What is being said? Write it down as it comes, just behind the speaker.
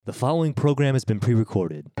The following program has been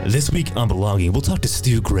pre-recorded. This week on Belonging, we'll talk to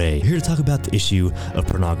Stu Gray, here to talk about the issue of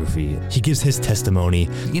pornography. He gives his testimony.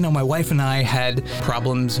 You know, my wife and I had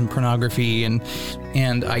problems in pornography, and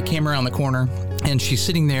I came around the corner, and she's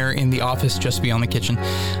sitting there in the office just beyond the kitchen.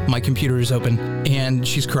 My computer is open, and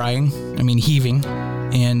she's crying, heaving,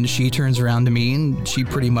 and she turns around to me, and she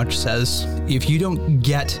pretty much says, "If you don't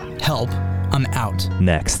get help, I'm out."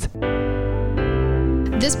 Next.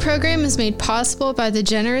 This program is made possible by the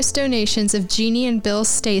generous donations of Jeannie and Bill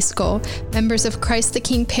Stayskull, members of Christ the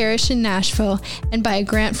King Parish in Nashville, and by a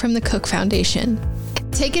grant from the Cook Foundation.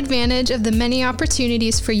 Take advantage of the many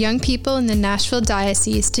opportunities for young people in the Nashville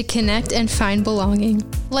Diocese to connect and find belonging.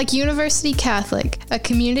 Like University Catholic, a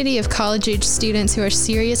community of college-age students who are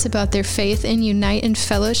serious about their faith and unite in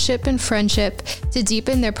fellowship and friendship to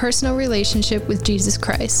deepen their personal relationship with Jesus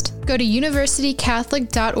Christ. Go to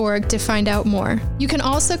universitycatholic.org to find out more. You can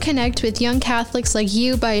also connect with young Catholics like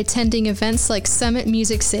you by attending events like Summit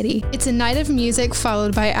Music City. It's a night of music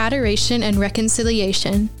followed by adoration and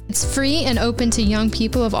reconciliation. It's free and open to young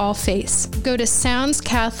people of all faiths. Go to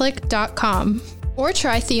soundscatholic.com. Or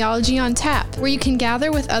try Theology on Tap, where you can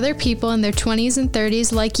gather with other people in their 20s and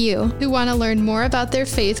 30s like you, who want to learn more about their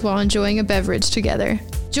faith while enjoying a beverage together.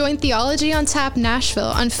 Join Theology on Tap Nashville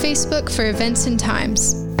on Facebook for events and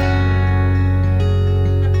times.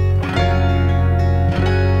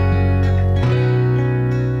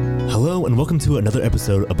 Hello and welcome to another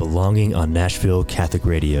episode of Belonging on Nashville Catholic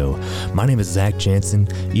Radio. My name is Zach Jansen.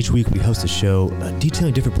 Each week we host a show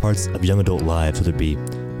detailing different parts of young adult lives, whether it be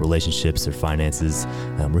relationships or finances.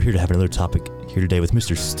 We're here to have another topic here today with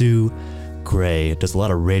Mr. Stu Gray. Does a lot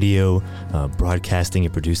of radio, broadcasting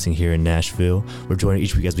and producing here in Nashville. We're joined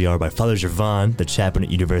each week as we are by Father Gervon, the chaplain at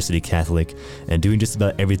University Catholic, and doing just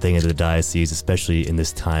about everything in the diocese, especially in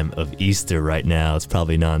this time of Easter right now. It's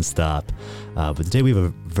probably nonstop. But today we have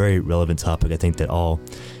a very relevant topic, I think, that all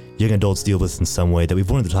young adults deal with in some way that we've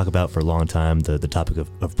wanted to talk about for a long time, the topic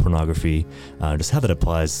of pornography, just how that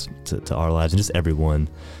applies to our lives and just everyone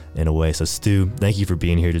in a way. So Stu, thank you for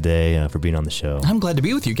being here today, for being on the show. I'm glad to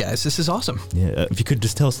be with you guys. This is awesome. Yeah, if you could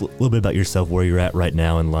just tell us a little bit about yourself, where you're at right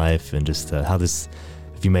now in life, and just how this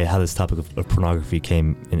topic of pornography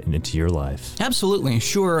came into your life. Absolutely,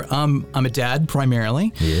 sure. I'm a dad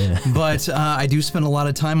primarily, but I do spend a lot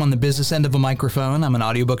of time on the business end of a microphone. I'm an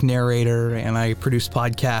audiobook narrator, and I produce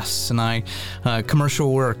podcasts, and I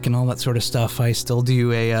commercial work and all that sort of stuff. I still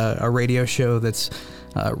do a radio show that's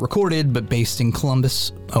recorded but based in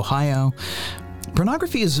Columbus, Ohio.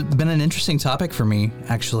 Pornography has been an interesting topic for me,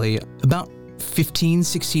 actually. About 15,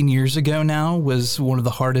 16 years ago now was one of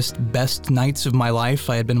the hardest, best nights of my life.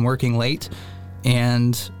 I had been working late,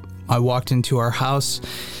 and I walked into our house,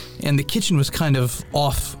 and the kitchen was kind of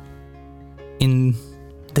off in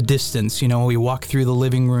the distance. You know, we walked through the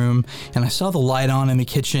living room, and I saw the light on in the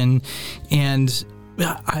kitchen, and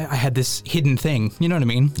I had this hidden thing, you know what I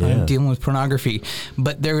mean? Yeah. I'm dealing with pornography,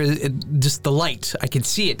 but there was just the light. I could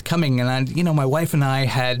see it coming, and my wife and I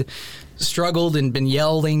had struggled and been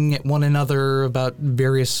yelling at one another about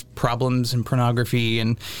various problems in pornography,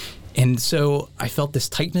 and so I felt this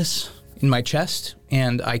tightness in my chest,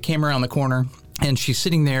 and I came around the corner, and she's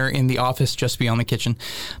sitting there in the office just beyond the kitchen.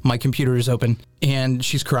 My computer is open, and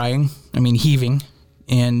she's crying, heaving,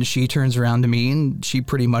 and she turns around to me, and she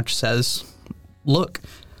pretty much says, "Look,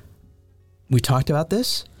 we talked about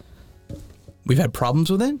this. We've had problems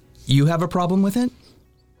with it. You have a problem with it.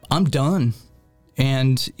 I'm done.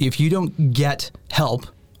 And if you don't get help,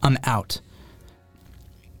 I'm out."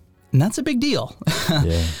 And that's a big deal.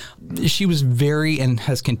 Yeah. She was very, and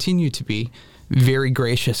has continued to be, very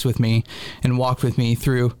gracious with me and walked with me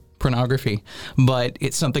through pornography. But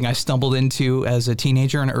it's something I stumbled into as a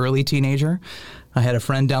teenager, an early teenager. I had a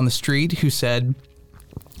friend down the street who said,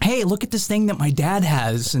 "Hey, look at this thing that my dad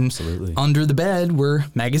has." And Absolutely. Under the bed were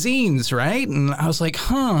magazines, right? And I was like,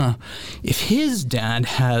 if his dad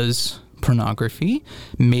has pornography,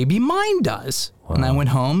 maybe mine does. Wow. And I went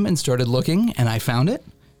home and started looking, and I found it.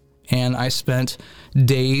 And I spent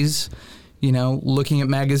days, looking at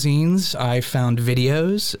magazines. I found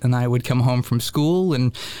videos, and I would come home from school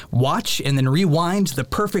and watch and then rewind the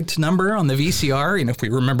perfect number on the VCR. If we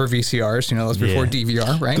remember VCRs, that was before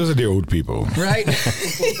DVR, right? Those are the old people. Right?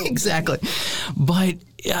 Exactly. But,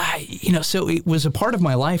 so it was a part of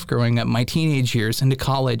my life growing up, my teenage years into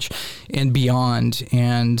college and beyond.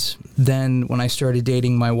 And then when I started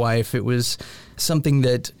dating my wife, it was something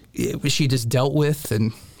that she just dealt with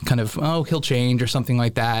and kind of, he'll change or something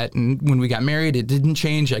like that. And when we got married, it didn't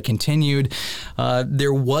change. I continued.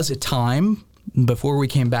 There was a time before we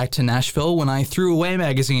came back to Nashville, when I threw away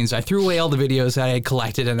magazines, I threw away all the videos that I had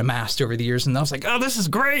collected and amassed over the years, and I was like, oh, this is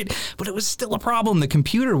great, but it was still a problem. The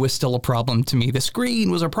computer was still a problem to me. The screen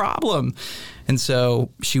was a problem. And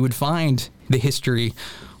so she would find the history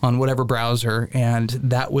on whatever browser, and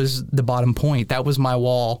that was the bottom point. That was my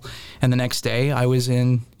wall. And the next day, I was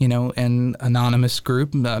in, an anonymous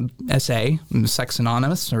group, SA, Sex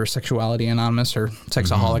Anonymous, or Sexuality Anonymous, or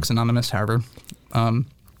Sexaholics Anonymous, however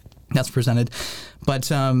that's presented.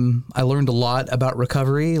 But I learned a lot about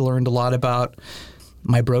recovery, learned a lot about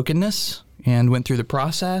my brokenness, and went through the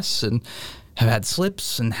process, and have had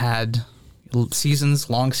slips and had long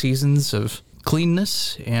seasons of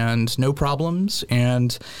cleanness and no problems.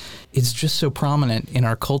 And it's just so prominent in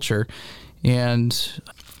our culture. And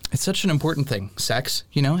it's such an important thing, sex,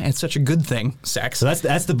 and it's such a good thing, sex. So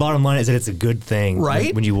that's the bottom line, is that it's a good thing.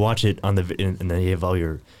 Right? When you watch it and then you have all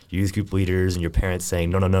your youth group leaders and your parents saying,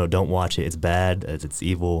 no, don't watch it. It's bad. It's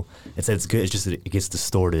evil. It's good. It's just that it gets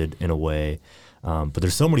distorted in a way. But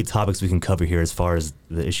there's so many topics we can cover here as far as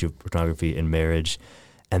the issue of pornography in marriage.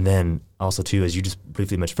 And then also, too, as you just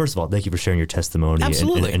briefly mentioned, first of all, thank you for sharing your testimony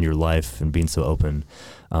and your life and being so open.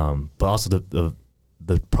 But also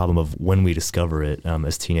the problem of when we discover it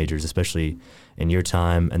as teenagers, especially in your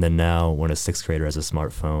time, and then now when a sixth grader has a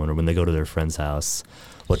smartphone, or when they go to their friend's house,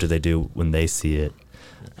 what do they do when they see it?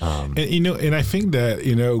 And I think that,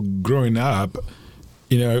 growing up,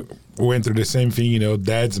 went through the same thing,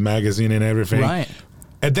 Dad's magazine and everything. Right.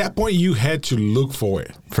 At that point, you had to look for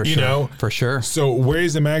it. For sure. So where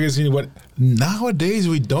is the magazine? What nowadays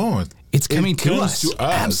we don't. It's coming to us.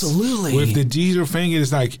 Absolutely. With the digital thing,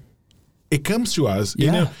 it's like it comes to us.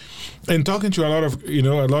 Yeah. And talking to a lot of,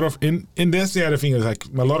 and that's the other thing is like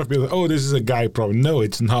a lot of people. Oh, this is a guy problem. No,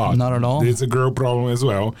 it's not. Not at all. It's a girl problem as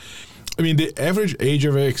well. I mean, the average age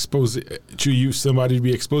of somebody to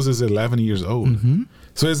be exposed is 11 years old. Mm-hmm.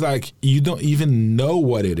 So it's like you don't even know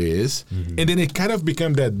what it is. Mm-hmm. And then it kind of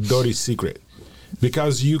becomes that dirty secret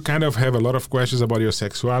because you kind of have a lot of questions about your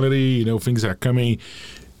sexuality. Things are coming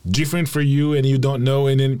different for you and you don't know.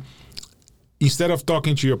 And then instead of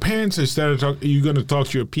talking to your parents, you're going to talk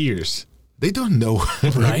to your peers. They don't know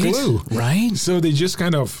a clue. Right. So they just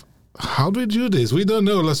kind of, how do we do this? We don't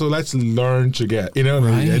know. So let's learn together.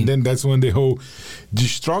 Right. And then that's when the whole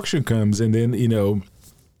destruction comes. And then,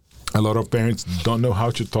 a lot of parents don't know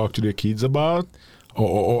how to talk to their kids about,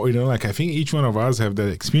 or I think each one of us have that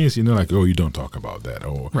experience, oh, you don't talk about that,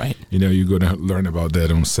 or, right. You're going to learn about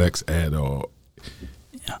that on sex ed, and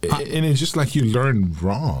it's just like you learn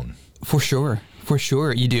wrong. For sure,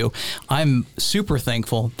 you do. I'm super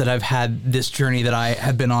thankful that I've had this journey that I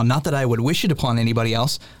have been on. Not that I would wish it upon anybody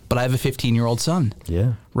else, but I have a 15-year-old son.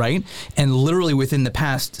 Yeah. Right? And literally within the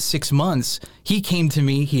past 6 months, he came to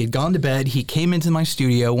me. He had gone to bed. He came into my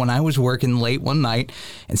studio when I was working late one night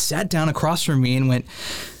and sat down across from me and went,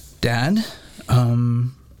 Dad,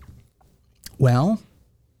 well,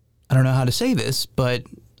 I don't know how to say this, but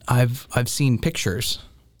I've seen pictures.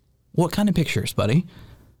 What kind of pictures, buddy?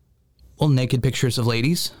 Well, naked pictures of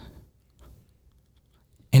ladies.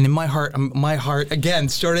 And in my heart again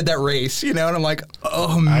started that race, and I'm like,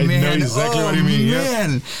 oh man, I know exactly what you mean.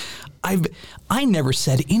 Man, I never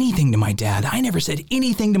said anything to my dad. I never said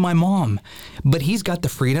anything to my mom, but he's got the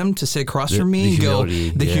freedom to sit across from me and go,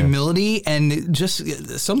 humility and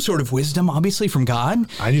just some sort of wisdom, obviously from God.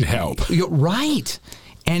 I need help. Right.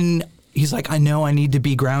 And he's like, I know I need to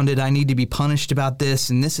be grounded. I need to be punished about this.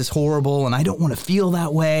 And this is horrible. And I don't want to feel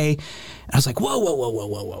that way. And I was like,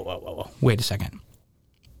 whoa. Wait a second.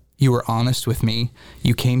 You were honest with me.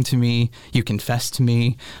 You came to me. You confessed to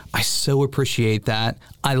me. I so appreciate that.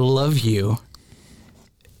 I love you.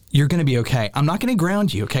 You're going to be okay. I'm not going to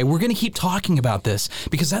ground you, okay? We're going to keep talking about this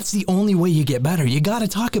because that's the only way you get better. You got to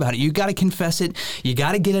talk about it. You got to confess it. You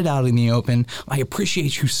got to get it out in the open. I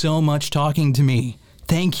appreciate you so much talking to me.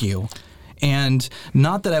 Thank you. And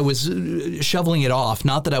not that I was shoveling it off,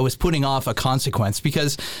 not that I was putting off a consequence,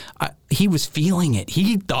 because he was feeling it.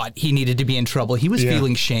 He thought he needed to be in trouble. He was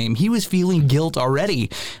feeling shame. He was feeling guilt already.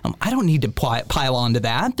 I don't need to pile onto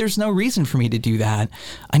that. There's no reason for me to do that.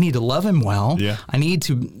 I need to love him well. Yeah. I need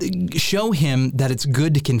to show him that it's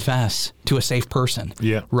good to confess to a safe person.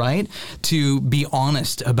 Yeah. Right? To be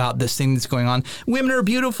honest about this thing that's going on. Women are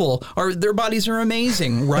beautiful. Their bodies are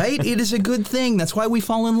amazing, right? It is a good thing. That's why we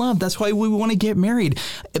fall in love. That's why we who want to get married.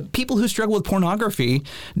 People who struggle with pornography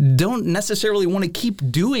don't necessarily want to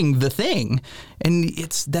keep doing the thing. And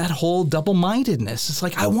it's that whole double-mindedness. It's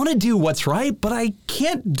like, I want to do what's right, but I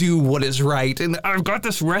can't do what is right. And I've got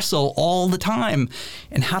this wrestle all the time.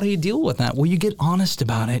 And how do you deal with that? Well, you get honest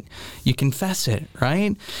about it. You confess it,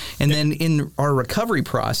 right? And then in our recovery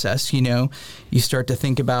process, you start to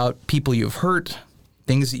think about people you've hurt,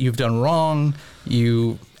 things that you've done wrong.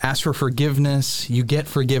 You ask for forgiveness. You get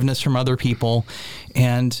forgiveness from other people.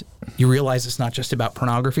 And you realize it's not just about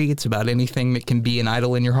pornography. It's about anything that can be an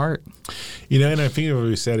idol in your heart. And I think what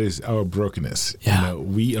we said is our brokenness. Yeah.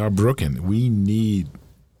 We are broken. We need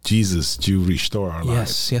Jesus to restore our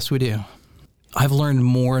lives. Yes, we do. I've learned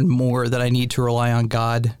more and more that I need to rely on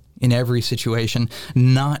God in every situation,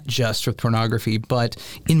 not just with pornography, but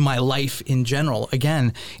in my life in general.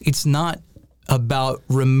 Again, it's not about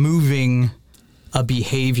removing a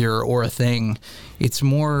behavior or a thing. It's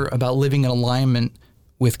more about living in alignment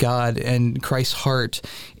with God and Christ's heart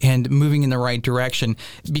and moving in the right direction,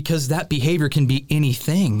 because that behavior can be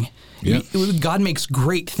anything. Yeah. God makes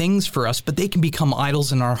great things for us, but they can become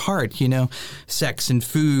idols in our heart. Sex and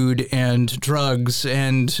food and drugs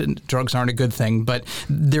aren't a good thing, but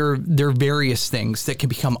they're various things that can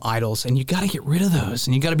become idols, and you got to get rid of those,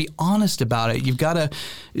 and you got to be honest about it. You've got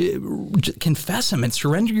to confess them and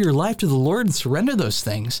surrender your life to the Lord and surrender those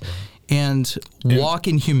things. And walk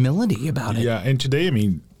in humility about it. Yeah, and today,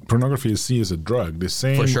 pornography is seen as a drug. The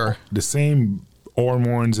same, for sure. The same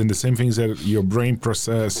hormones and the same things that your brain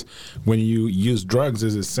process when you use drugs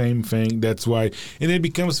is the same thing. That's why, and it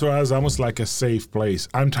becomes for us almost like a safe place.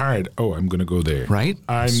 I'm tired. Oh, I'm gonna go there. Right.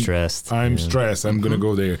 I'm stressed. I'm stressed. I'm gonna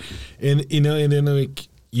go there, and and then like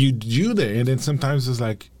you do that, and then sometimes it's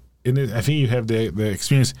like. And I think you have the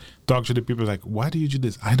experience. Talk to the people like, why do you do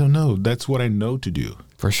this? I don't know. That's what I know to do.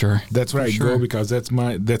 For sure. That's where I go because that's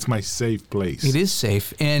my safe place. It is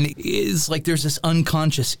safe, and it's like there's this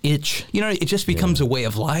unconscious itch. It just becomes a way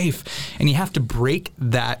of life, and you have to break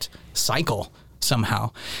that cycle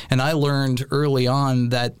somehow. And I learned early on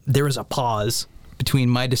that there is a pause between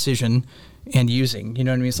my decision and using, you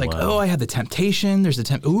know what I mean? It's like, wow. I have the temptation. There's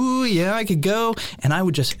the ooh, yeah, I could go. And I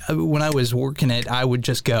would just, when I was working it, I would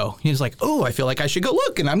just go. He was like, I feel like I should go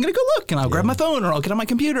look, and I'm going to go look, and I'll grab my phone, or I'll get on my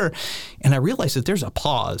computer. And I realized that there's a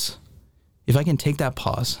pause. If I can take that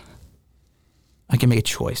pause, I can make a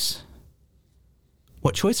choice.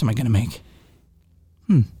 What choice am I going to make?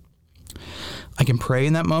 I can pray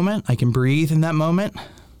in that moment. I can breathe in that moment.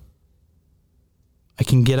 I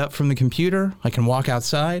can get up from the computer. I can walk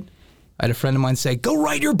outside. I had a friend of mine say, go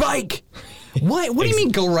ride your bike. What do you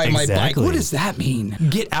mean go ride my bike? What does that mean?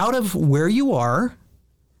 Get out of where you are,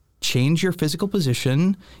 change your physical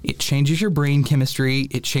position. It changes your brain chemistry.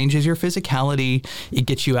 It changes your physicality. It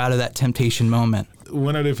gets you out of that temptation moment.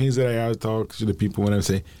 One of the things that I talk to the people when I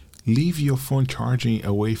say, leave your phone charging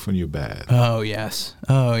away from your bed. Oh, yes.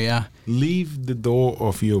 Oh, yeah. Leave the door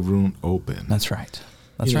of your room open. That's right.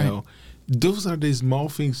 That's right. Those are the small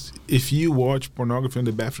things. If you watch pornography in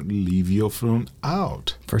the bathroom, leave your phone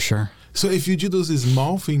out. For sure. So if you do those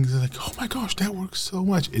small things, it's like, oh my gosh, that works so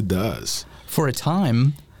much. It does. For a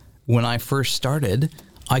time, when I first started,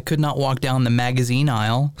 I could not walk down the magazine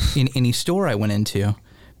aisle in any store I went into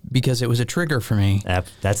because it was a trigger for me.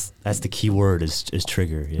 That's the key word is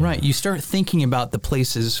trigger. Yeah. Right. You start thinking about the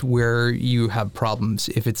places where you have problems.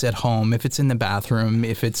 If it's at home, if it's in the bathroom,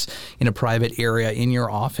 if it's in a private area in your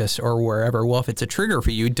office or wherever. Well, if it's a trigger for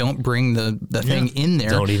you, don't bring the thing in there.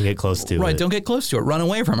 Don't even get close to it. Right. Don't get close to it. Run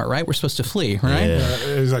away from it, right? We're supposed to flee, right? Yeah.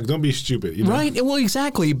 It's like, don't be stupid. Right. Well,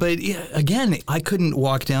 exactly. But again, I couldn't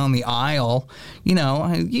walk down the aisle.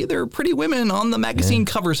 There are pretty women on the magazine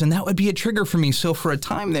covers, and that would be a trigger for me. So for a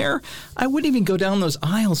time there, I wouldn't even go down those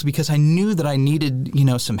aisles because I knew that I needed,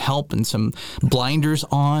 some help and some blinders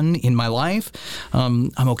on in my life.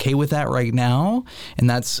 I'm okay with that right now, and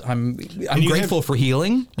I'm grateful for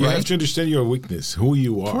healing. You have to understand your weakness, who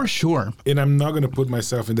you are. For sure. And I'm not going to put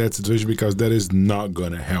myself in that situation because that is not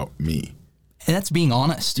going to help me. And that's being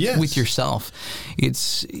honest with yourself.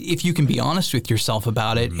 It's if you can be honest with yourself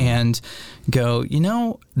about it and go,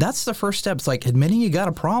 that's the first step. It's like admitting you got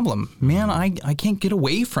a problem. Man, I can't get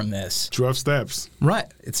away from this. 12 steps. Right.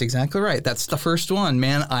 It's exactly right. That's the first one.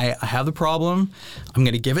 Man, I have the problem. I'm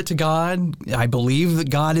going to give it to God. I believe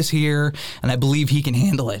that God is here, and I believe he can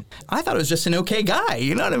handle it. I thought it was just an okay guy.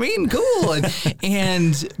 You know what I mean? Cool.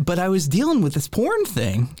 But I was dealing with this porn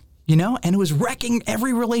thing. And it was wrecking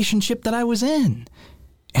every relationship that I was in.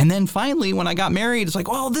 And then finally, when I got married, it's like,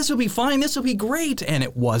 this will be fine. This will be great. And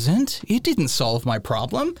it wasn't. It didn't solve my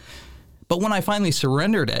problem. But when I finally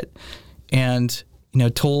surrendered it and,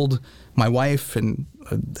 told my wife and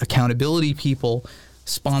accountability people,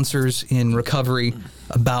 sponsors in recovery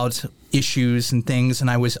about issues and things, and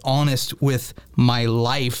I was honest with my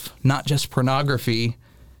life, not just pornography,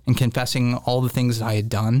 and confessing all the things that I had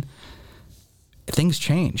done, things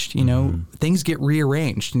changed, things get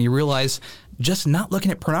rearranged, and you realize just not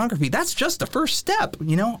looking at pornography, that's just the first step.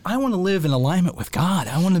 I want to live in alignment with God.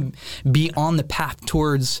 I want to be on the path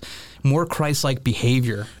towards more Christ-like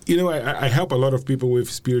behavior. I help a lot of people with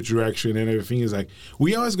spiritual direction, and everything is like,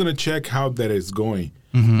 we always going to check how that is going.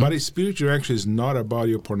 Mm-hmm. But spiritual direction is not about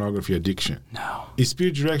your pornography addiction. No.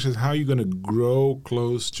 Spiritual direction is how you're going to grow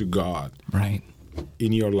close to God. Right.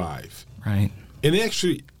 In your life. Right. And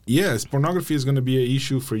actually, yes, pornography is going to be an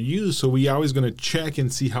issue for you, so we're always going to check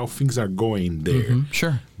and see how things are going there. Mm-hmm.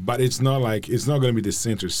 Sure. But it's not going to be the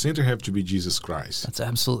center. Center have to be Jesus Christ. That's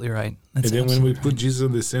absolutely right. And then when we put Jesus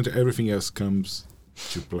in the center, everything else comes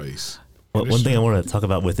to place. Well, one thing I want to talk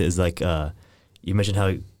about with it is you mentioned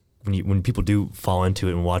how when people do fall into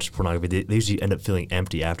it and watch pornography, they usually end up feeling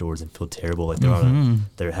empty afterwards and feel terrible. Like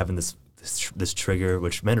they're having this trigger,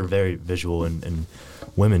 which men are very visual and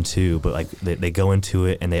women too, but like they go into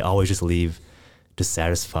it and they always just leave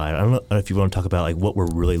dissatisfied. I don't know if you want to talk about like what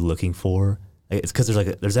we're really looking for. Like, it's because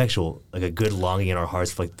there's actual like a good longing in our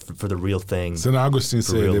hearts for the real thing. St. Augustine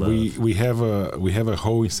said that we have a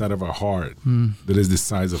hole inside of our heart that is the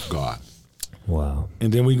size of God. Wow.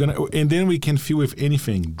 And then we can feel with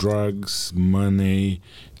anything: drugs, money,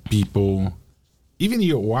 people. Even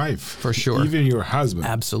your wife. For sure. Even your husband.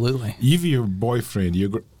 Absolutely. Even your boyfriend.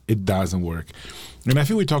 It doesn't work. And I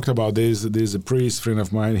think we talked about this. There's a priest friend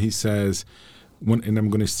of mine. He says, and I'm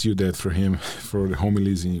going to steal that for him for the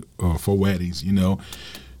homilies for weddings,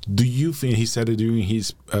 Do you think, he said it during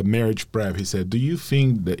his marriage prep, he said, do you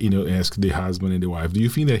think that, ask the husband and the wife, do you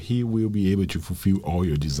think that he will be able to fulfill all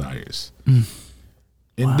your desires? And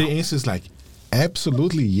the answer is like,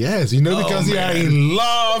 absolutely yes, because you are in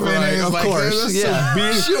love, right, and of course, that's yeah, so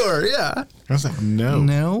big. Sure, yeah. I was like,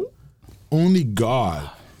 no, only God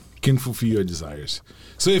can fulfill your desires.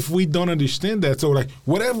 So if we don't understand that, so like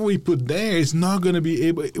whatever we put there is not going to be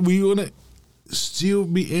able. We want to still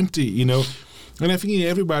be empty, And I think in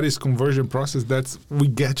everybody's conversion process, we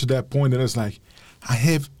get to that point, and it's like, I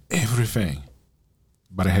have everything,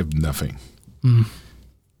 but I have nothing.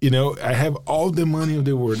 I have all the money of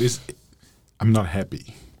the world. I'm not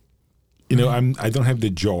happy. I don't have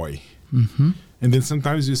the joy. Mm-hmm. And then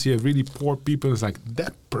sometimes you see a really poor people. It's like,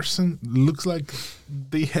 that person looks like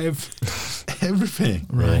they have everything.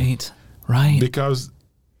 Right. Because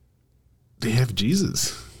they have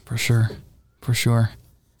Jesus. For sure.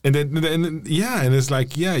 And then and it's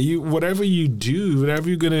like, whatever you do, whatever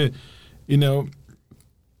you're going to,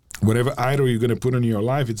 whatever idol you're going to put in your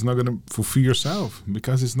life, it's not going to fulfill yourself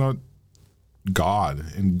because it's not God,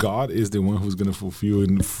 and God is the one who's going to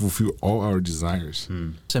fulfill all our desires.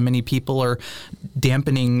 So many people are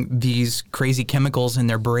dampening these crazy chemicals in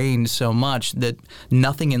their brain so much that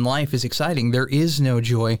nothing in life is exciting. There is no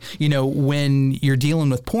joy. When you're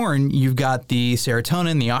dealing with porn, you've got the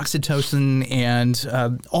serotonin, the oxytocin,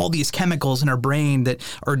 and all these chemicals in our brain that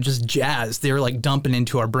are just jazz. They're like dumping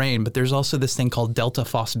into our brain. But there's also this thing called delta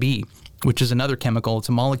phos B, which is another chemical. It's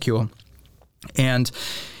a molecule. And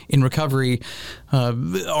in recovery,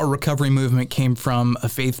 our recovery movement came from a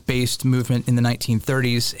faith-based movement in the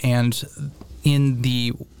 1930s, and in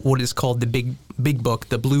what is called the big book,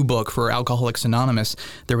 the Blue Book for Alcoholics Anonymous,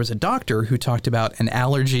 there was a doctor who talked about an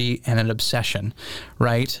allergy and an obsession,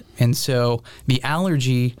 right? And so the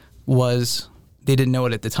allergy was, they didn't know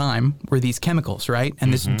it at the time, were these chemicals, right?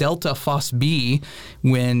 And this delta phos B,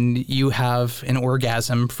 when you have an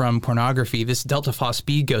orgasm from pornography, this delta phos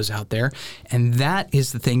B goes out there, and that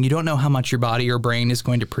is the thing. You don't know how much your body or brain is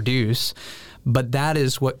going to produce, but that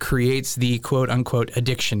is what creates the quote-unquote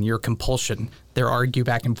addiction, your compulsion. They argue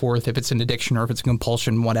back and forth if it's an addiction or if it's a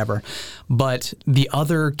compulsion, whatever. But the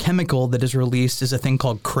other chemical that is released is a thing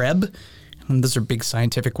called CREB. And those are big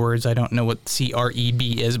scientific words. I don't know what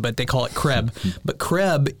CREB is, but they call it CREB. But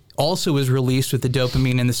CREB also is released with the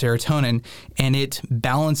dopamine and the serotonin, and it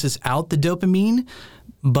balances out the dopamine.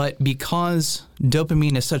 But because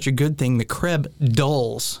dopamine is such a good thing, the CREB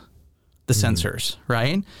dulls the sensors,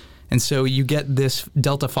 right? And so you get this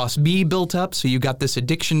delta phos B built up. So you got this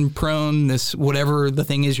addiction prone, this whatever the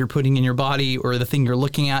thing is you're putting in your body or the thing you're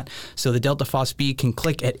looking at. So the delta phos B can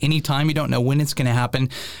click at any time. You don't know when it's going to happen,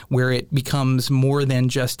 where it becomes more than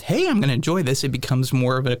just, hey, I'm going to enjoy this. It becomes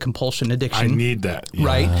more of a compulsion addiction. I need that. Yeah.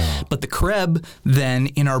 Right? But the CREB then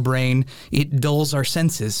in our brain, it dulls our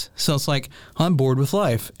senses. So it's like, I'm bored with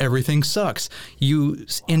life. Everything sucks. You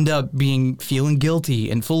end up feeling guilty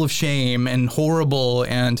and full of shame and horrible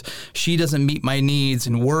and she doesn't meet my needs,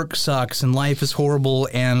 and work sucks, and life is horrible,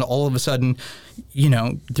 and all of a sudden, you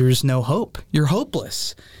know, there's no hope. You're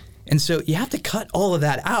hopeless. And so you have to cut all of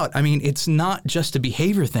that out. I mean, it's not just a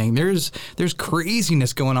behavior thing. There's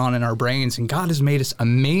craziness going on in our brains, and God has made us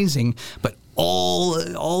amazing, but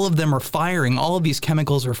all of them are firing. All of these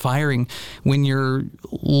chemicals are firing when you're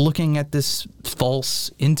looking at this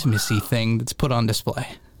false intimacy thing that's put on display.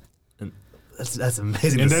 And that's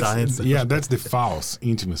amazing. And the science. that's the false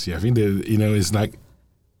intimacy. I think that, you know, it's like,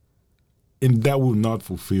 and that will not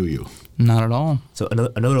fulfill you. Not at all. So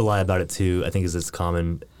another lie about it too, I think, is this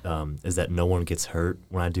common, is that no one gets hurt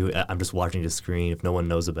when I do it. I'm just watching the screen. If no one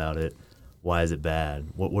knows about it, why is it bad?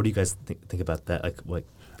 What do you guys think about that? Like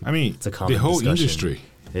I mean, it's a common the whole discussion. industry.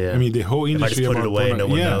 Yeah. I mean, the whole industry if I just put about it away, no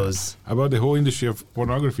one knows. About the whole industry of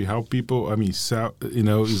pornography. How people, I mean, you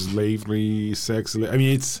know, slavery, sex. I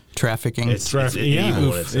mean, it's trafficking. It's trafficking. Yeah,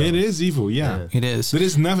 evil. it is evil. Yeah. It is. There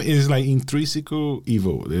is nothing. It's like intrinsic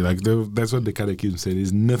evil. That's what the Catechism said.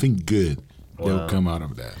 There's nothing good that will come out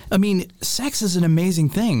of that. I mean, sex is an amazing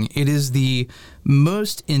thing. It is the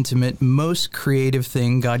most intimate, most creative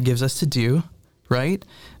thing God gives us to do, right?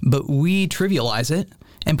 But we trivialize it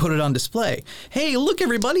and put it on display. Hey, look,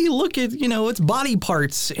 everybody, look at, you know, it's body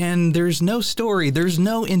parts, and there's no story, there's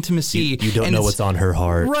no intimacy. You don't know what's on her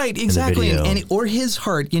heart. Right, exactly. In the video. Or his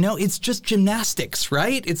heart, you know, it's just gymnastics,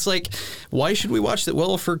 right? It's like, why should we watch that?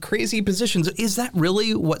 Well, for crazy positions. Is that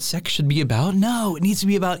really what sex should be about? No, it needs to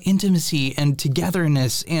be about intimacy and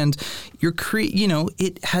togetherness, and you know,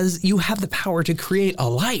 you have the power to create a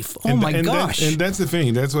life. Oh my gosh. And that's the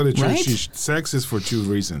thing. That's what the church Right? teaches. Sex is for two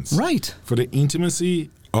reasons. Right. For the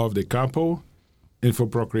intimacy of the couple and for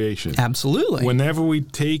procreation. Absolutely. Whenever we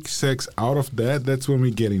take sex out of that, that's when we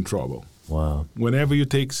get in trouble. Wow. Whenever you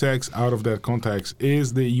take sex out of that context,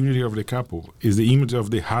 is the unity of the couple, is the image of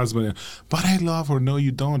the husband. But I love her. No,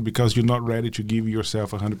 you don't, because you're not ready to give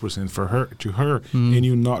yourself 100% to her, and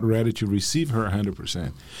you're not ready to receive her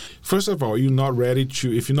 100%. First of all, you're not ready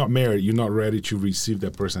to, if you're not married, you're not ready to receive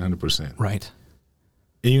that person 100%. Right.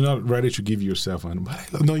 And you're not ready to give yourself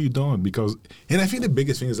 100%. But no, you don't, because, and I think the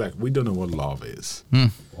biggest thing is like, we don't know what love is.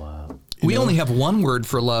 Wow. We only have one word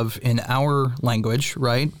for love in our language,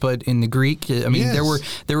 right? But in the Greek, I mean, Yes.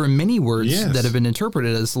 there were many words Yes. that have been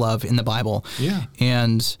interpreted as love in the Bible. Yeah.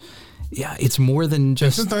 And yeah, it's more than And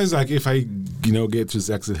just sometimes, like, if I, you know, get to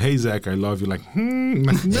Zach and say, hey, Zach, I love you, like, like,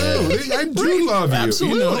 no, I do love you.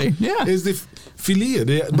 Absolutely, You know? yeah. It's the philia.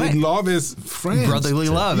 The Right. love is friends. Brotherly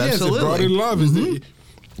love, Yes, absolutely. the brotherly love is the,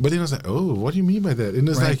 but then I was like, oh, what do you mean by that? And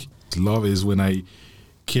it's Right. like, love is when I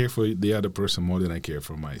care for the other person more than I care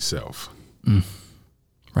for myself.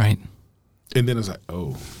 right, And then I was like,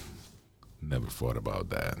 oh, never thought about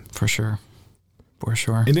that. for sure.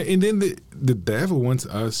 And then the devil wants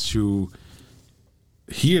us to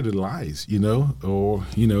hear the lies, you know, or,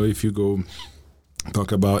 you know, if you go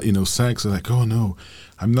talk about, you know, sex, like, oh no,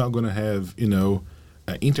 I'm not going to have, you know,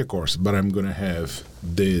 intercourse, but I'm going to have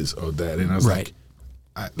this or that. And I was Right. like,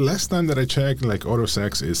 last time that I checked, like, auto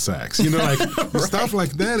sex is sex, you know, like stuff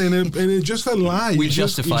like that, and it's just a lie. We you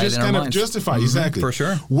justify it just in our kind of minds. justify exactly for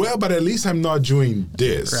sure. Well, but at least I'm not doing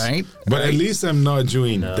this, Right. But at least I'm not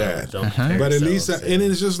doing No, that. don't compare But at least, yourselves, and yeah.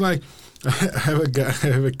 it's just like I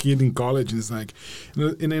have a kid in college, and it's like, you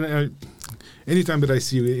know, and then anytime that I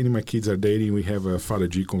see any of my kids are dating, we have a Father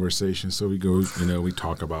G conversation. So we go, you know, we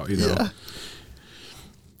talk about, you know.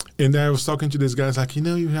 And I was talking to this guy, it's like, you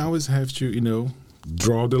know, you always have to, you know,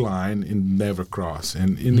 draw the line and never cross.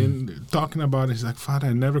 And then talking about it, he's like, Father,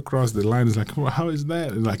 I never crossed the line. It's like, well, how is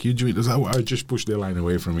that? And like, you doing this? I just pushed the line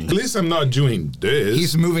away from me. At least I'm not doing this.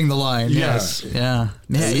 He's moving the line. Yeah. Yes. Yeah.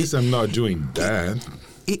 At least I'm not doing that.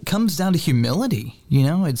 It comes down to humility, you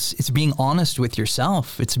know. It's being honest with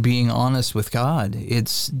yourself. It's being honest with God.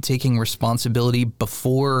 It's taking responsibility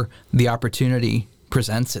before the opportunity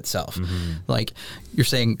presents itself. Like you're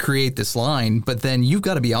saying, create this line, but then you've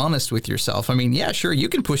got to be honest with yourself. I mean, yeah, sure, you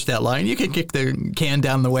can push that line, you can kick the can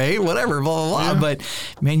down the way, whatever, blah, blah, blah. But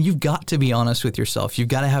man, you've got to be honest with yourself. You've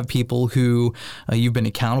got to have people who you've been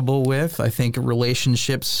accountable with. I think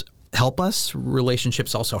relationships help us.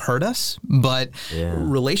 Relationships also hurt us, but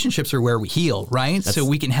relationships are where we heal, right? So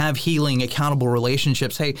we can have healing, accountable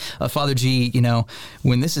relationships. Hey, Father G, you know,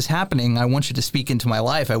 when this is happening, I want you to speak into my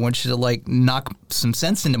life. I want you to like knock some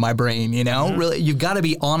sense into my brain, you know? Really, you've got to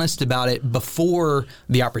be honest about it before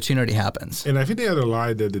the opportunity happens. And I think the other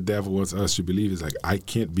lie that the devil wants us to believe is like, I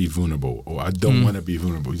can't be vulnerable, or I don't want to be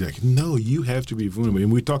vulnerable. He's like, no, you have to be vulnerable.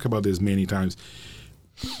 And we talk about this many times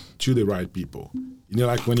to the right people. You know,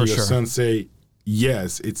 like when your son say,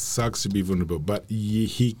 yes, it sucks to be vulnerable, but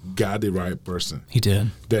he got the right person. He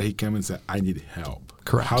did. That he come and say, I need help.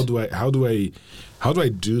 Correct. How do I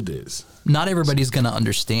do this? Not everybody's going to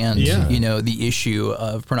understand, the issue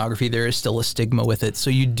of pornography. There is still a stigma with it.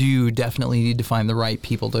 So you do definitely need to find the right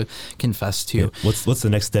people to confess to. Yeah. What's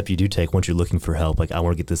the next step you do take once you're looking for help? Like, I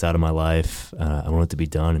want to get this out of my life. I want it to be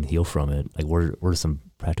done and heal from it. Like, what are some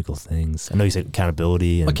practical things? I know you said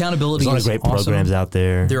accountability. Accountability. There's a lot of great programs out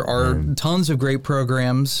there. There are tons of great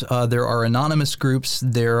programs. There are anonymous groups.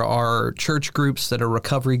 There are church groups that are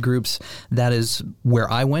recovery groups. That is where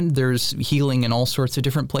I went. There's healing in all sorts of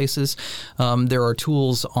different places. There are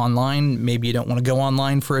tools online. Maybe you don't want to go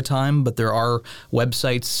online for a time, but there are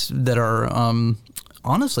websites that are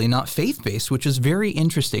honestly not faith-based, which is very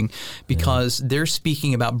interesting because they're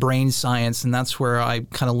speaking about brain science, and that's where I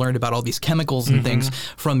kind of learned about all these chemicals and things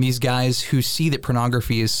from these guys who see that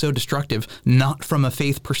pornography is so destructive, not from a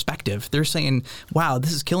faith perspective. They're saying, wow,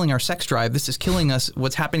 this is killing our sex drive. This is killing us,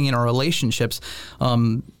 what's happening in our relationships.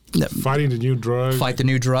 Fighting the new drug. Fight the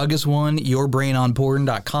New Drug is one.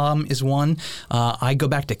 YourBrainOnPorn.com is one. I go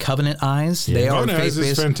back to Covenant Eyes. Yeah. They are Covenant Eyes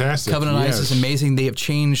faith-based. is fantastic. Covenant Eyes is amazing. They have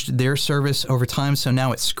changed their service over time. So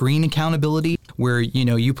now it's screen accountability, where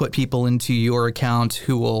you put people into your account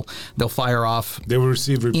who they'll fire off. They will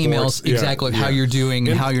receive reports. Emails exactly how you're doing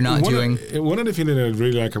and how you're not doing. One of the things that I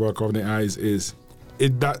really like about Covenant Eyes is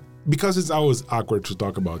because it's always awkward to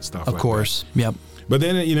talk about stuff. Of course. Yep. But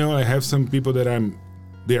then I have some people that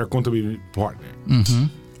they are accountability partner.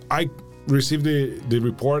 I receive the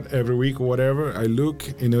report every week or whatever. I look,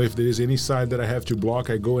 if there is any site that I have to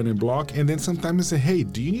block, I go in and block. And then sometimes I say, hey,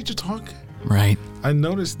 do you need to talk? Right. I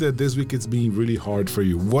noticed that this week it's been really hard for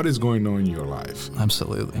you. What is going on in your life?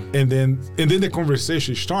 Absolutely. And then the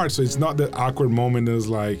conversation starts. So it's not that awkward moment that's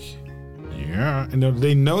like, yeah. And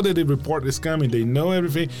they know that the report is coming. They know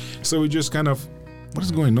everything. So we just kind of, what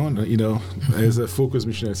is going on? As a focus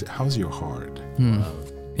missionary, I say, how's your heart?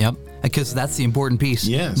 Yep, because that's the important piece.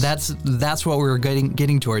 Yes. That's what we were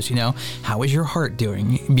getting towards, How is your heart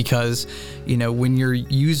doing? Because, when you're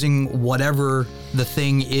using whatever the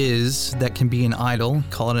thing is that can be an idol,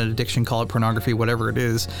 call it an addiction, call it pornography, whatever it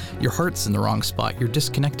is, your heart's in the wrong spot. You're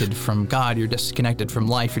disconnected from God. You're disconnected from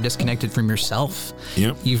life. You're disconnected from yourself.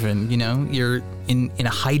 Yep. Even, you're in a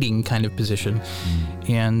hiding kind of position.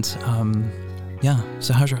 And,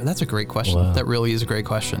 so how's your heart? That's a great question. Wow. That really is a great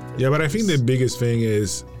question. Yeah, but I think the biggest thing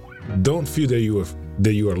is don't feel that you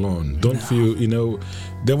are alone. Don't feel,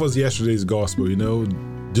 that was yesterday's gospel,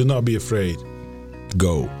 do not be afraid.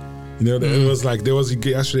 Go. It was like, there was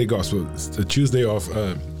yesterday's gospel, the Tuesday of,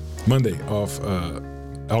 Monday of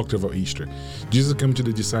octave of Easter. Jesus came to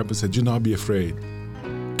the disciples and said, do not be afraid.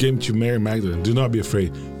 Came to Mary Magdalene, do not be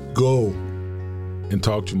afraid. Go and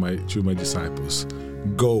talk to my disciples.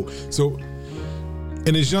 Go. So,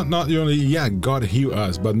 and it's not only, God heal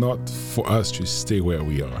us, but not for us to stay where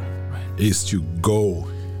we are. Right. It's to go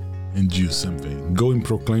and do something. Go and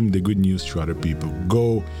proclaim the good news to other people.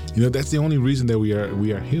 Go, that's the only reason that we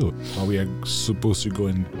are healed. Or we are supposed to go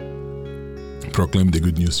and proclaim the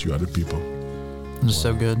good news to other people. It's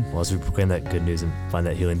so good. Well, as we proclaim that good news and find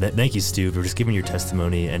that healing, thank you, Stu, for just giving your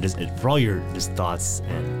testimony and just for all your just thoughts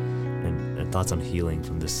and thoughts on healing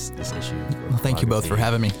from this issue. Well, thank you both for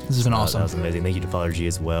having me. This has been awesome. That was amazing. Thank you to Father G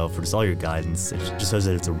as well for just all your guidance. It just shows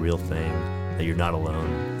that it's a real thing, that you're not alone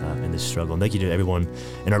in this struggle. And thank you to everyone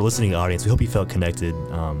in our listening audience. We hope you felt connected,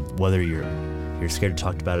 whether you're scared to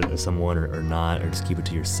talk about it to someone or not, or just keep it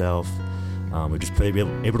to yourself. We just pray to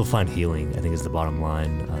be able to find healing, I think, is the bottom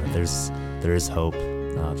line. There is hope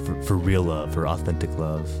for real love, for authentic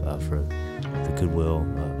love, for the goodwill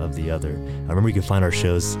of the other. Remember, you can find our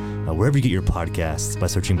shows wherever you get your podcasts by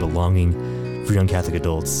searching Belonging for Young Catholic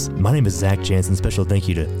Adults. My name is Zach Jansen. Special thank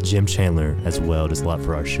you to Jim Chandler as well. Does a lot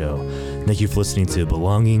for our show. Thank you for listening to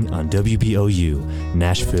Belonging on WBOU,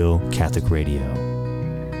 Nashville Catholic Radio.